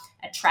 are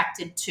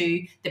attracted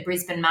to the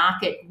Brisbane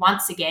market.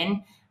 Once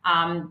again,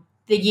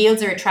 the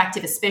yields are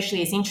attractive,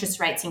 especially as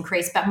interest rates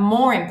increase, but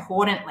more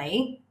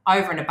importantly,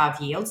 over and above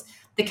yields,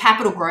 the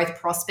capital growth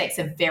prospects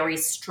are very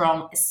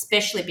strong,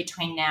 especially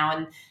between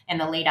now and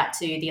the lead up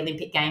to the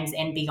Olympic Games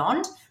and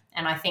beyond.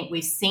 And I think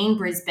we've seen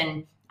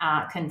Brisbane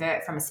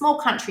convert from a small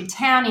country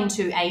town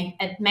into a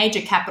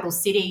major capital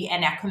city,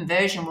 and our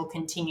conversion will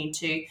continue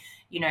to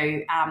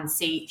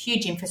see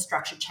huge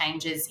infrastructure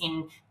changes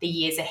in the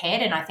years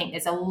ahead. And I think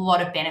there's a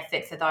lot of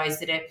benefit for those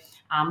that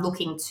are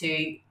looking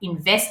to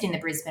invest in the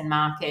Brisbane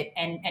market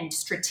and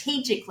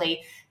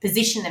strategically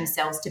position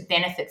themselves to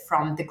benefit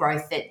from the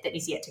growth that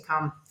is yet to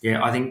come.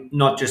 Yeah, I think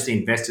not just the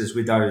investors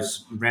with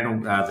those rental,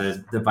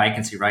 the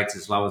vacancy rates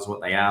as low as what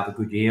they are, the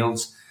good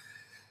yields,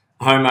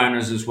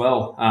 homeowners as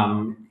well.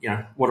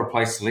 What a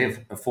place to live.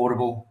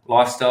 Affordable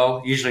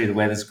lifestyle. Usually the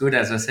weather's good,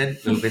 as I said,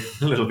 a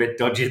little bit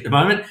dodgy at the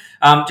moment.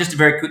 Just a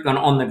very quick one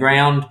on the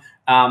ground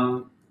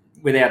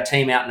with our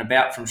team out and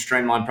about from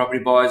Streamline Property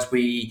Buyers.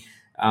 We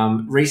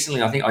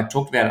recently, I think I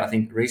talked about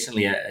it,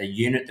 recently a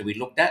unit that we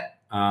looked at.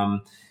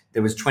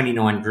 There was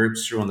 29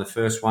 groups through on the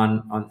first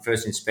one. On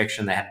first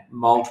inspection, they had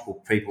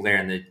multiple people there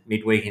in the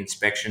midweek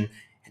inspection.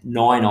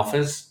 9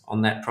 offers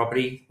on that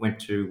property, went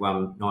to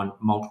 9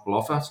 multiple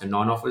offers, so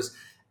 9 offers,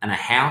 and a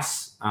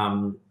house.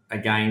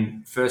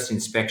 Again, first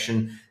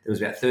inspection, there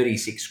was about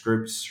 36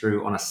 groups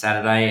through on a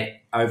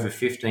Saturday, over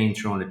 15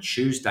 through on a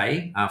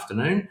Tuesday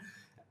afternoon,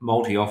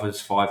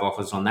 multi-offers, 5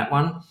 offers on that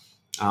one.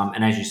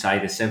 And as you say,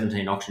 the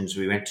 17 auctions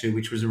we went to,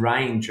 which was a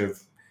range of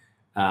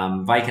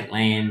vacant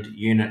land,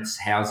 units,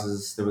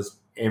 houses, there was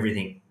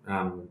everything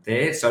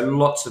there. So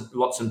lots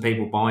of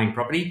people buying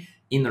property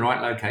in the right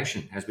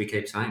location, as we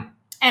keep saying.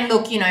 And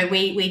look,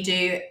 we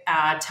do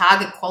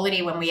target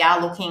quality when we are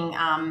looking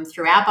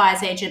through our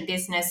buyer's agent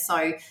business.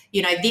 So,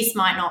 this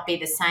might not be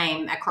the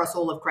same across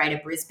all of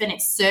Greater Brisbane.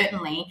 It's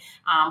certainly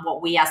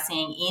what we are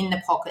seeing in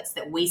the pockets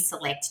that we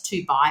select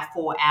to buy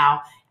for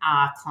our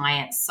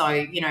clients. So,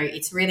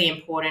 it's really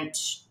important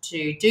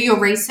to do your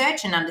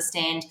research and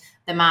understand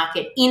the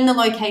market in the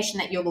location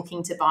that you're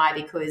looking to buy,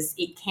 because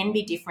it can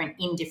be different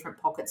in different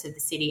pockets of the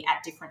city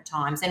at different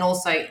times, and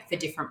also for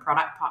different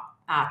product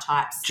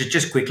types.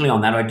 Just quickly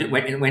on that,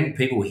 when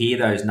people hear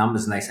those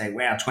numbers and they say,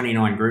 wow,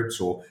 29 groups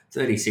or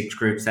 36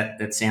 groups,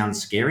 that sounds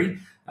scary.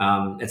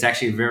 It's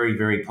actually a very,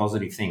 very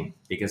positive thing,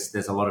 because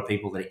there's a lot of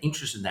people that are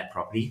interested in that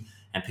property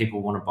and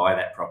people want to buy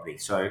that property.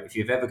 So if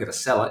you've ever got to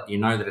sell it, you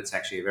know that it's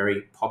actually a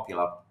very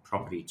popular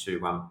property to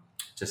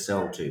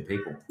sell to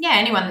people. Yeah,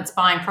 anyone that's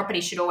buying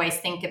property should always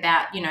think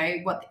about,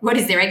 what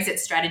is their exit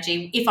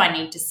strategy? If I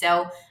need to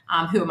sell,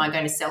 who am I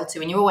going to sell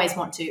to? And you always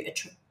want to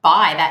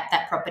buy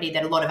that property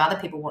that a lot of other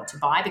people want to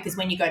buy, because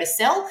when you go to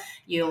sell,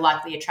 you'll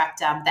likely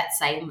attract that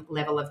same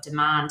level of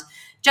demand.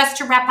 Just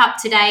to wrap up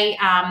today,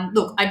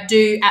 look, I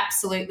do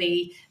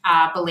absolutely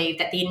believe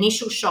that the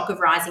initial shock of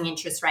rising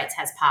interest rates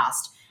has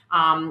passed.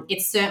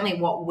 It's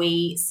certainly what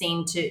we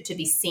seem to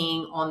be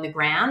seeing on the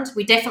ground.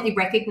 We definitely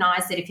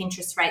recognise that if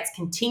interest rates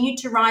continue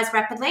to rise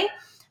rapidly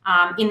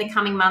in the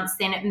coming months,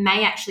 then it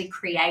may actually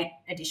create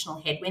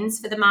additional headwinds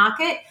for the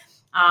market.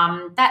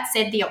 That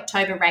said, the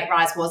October rate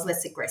rise was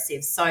less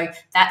aggressive, so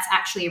that's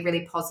actually a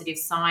really positive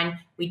sign.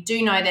 We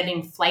do know that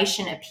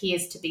inflation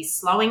appears to be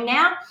slowing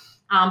now,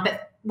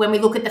 but when we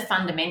look at the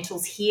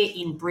fundamentals here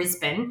in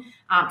Brisbane,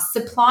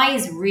 supply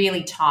is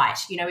really tight.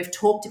 We've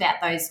talked about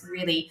those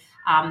really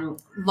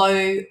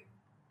low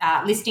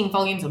listing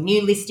volumes or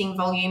new listing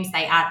volumes.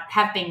 They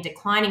have been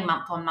declining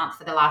month on month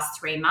for the last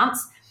 3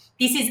 months.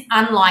 This is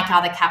unlike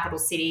other capital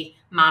city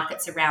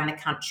markets around the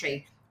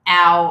country.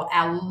 our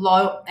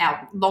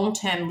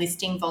long-term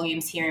listing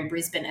volumes here in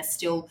Brisbane are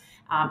still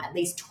at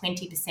least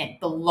 20%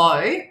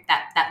 below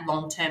that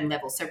long-term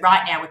level. So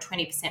right now we're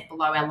 20%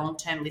 below our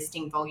long-term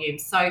listing volume.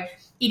 So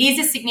it is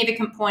a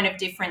significant point of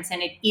difference,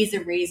 and it is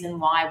a reason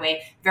why we're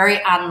very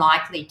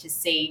unlikely to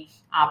see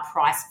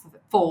price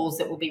falls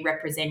that will be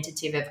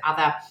representative of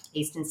other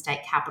eastern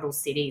state capital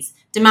cities.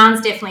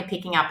 Demand's definitely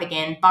picking up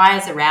again.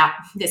 Buyers are out.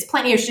 There's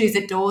plenty of shoes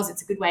at doors.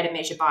 It's a good way to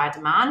measure buyer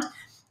demand.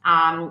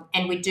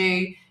 And we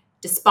do,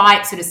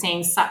 despite sort of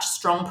seeing such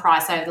strong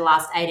price over the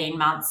last 18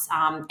 months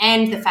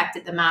and the fact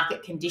that the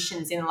market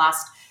conditions in the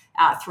last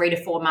 3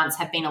 to 4 months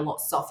have been a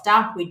lot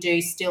softer, we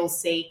do still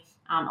see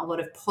a lot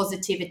of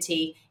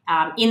positivity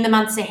in the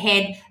months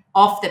ahead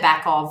off the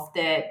back of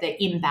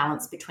the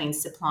imbalance between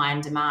supply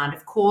and demand.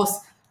 Of course,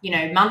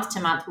 month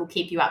to month, we'll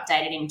keep you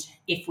updated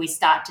if we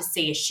start to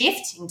see a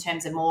shift in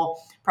terms of more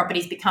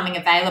properties becoming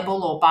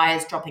available or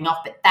buyers dropping off.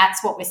 But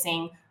that's what we're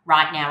seeing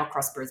right now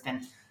across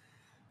Brisbane.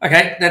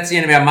 Okay, that's the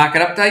end of our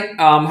market update.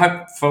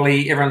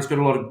 Hopefully everyone's got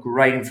a lot of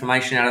great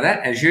information out of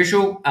that, as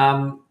usual.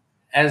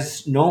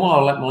 As normal,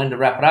 I'll let Melinda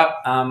wrap it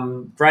up.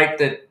 Great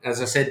that, as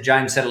I said,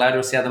 James said hello to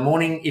us the other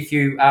morning. If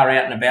you are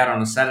out and about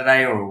on a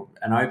Saturday or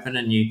an open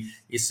and you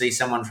see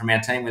someone from our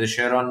team with a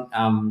shirt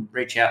on,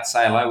 reach out,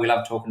 say hello. We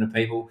love talking to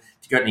people.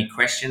 If you've got any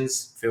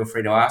questions, feel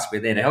free to ask. We're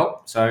there to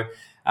help. So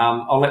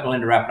I'll let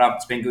Melinda wrap it up.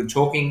 It's been good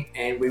talking,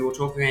 and we will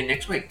talk again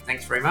next week.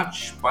 Thanks very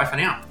much. Bye for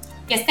now.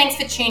 Yes, thanks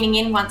for tuning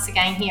in once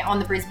again here on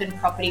the Brisbane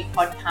Property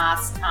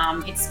Podcast.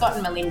 It's Scott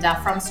and Melinda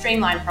from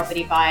Streamline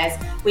Property Buyers.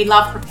 We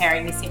love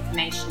preparing this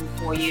information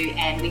for you,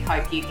 and we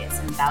hope you get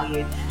some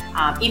value.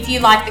 If you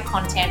like the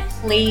content,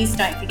 please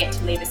don't forget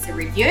to leave us a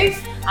review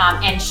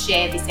and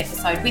share this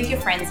episode with your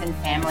friends and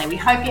family. We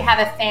hope you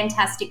have a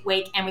fantastic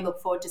week, and we look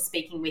forward to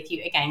speaking with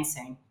you again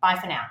soon. Bye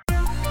for now.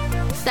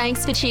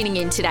 Thanks for tuning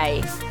in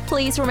today.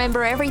 Please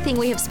remember, everything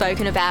we have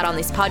spoken about on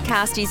this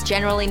podcast is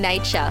general in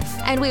nature,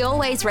 and we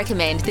always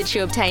recommend that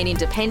you obtain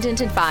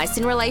independent advice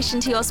in relation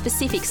to your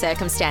specific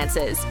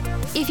circumstances.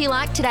 If you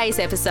liked today's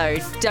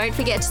episode, don't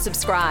forget to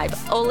subscribe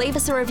or leave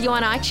us a review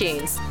on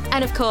iTunes.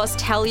 And of course,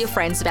 tell your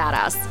friends about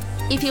us.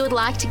 If you would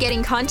like to get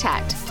in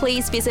contact,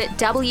 please visit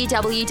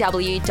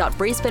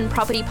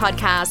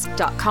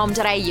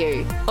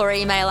www.brisbanepropertypodcast.com.au or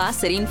email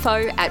us at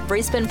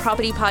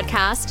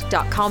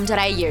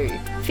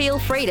info@brisbanepropertypodcast.com.au. Feel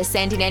free to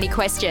send in any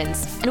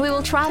questions, and we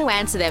will try to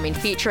answer them in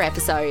future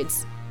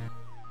episodes.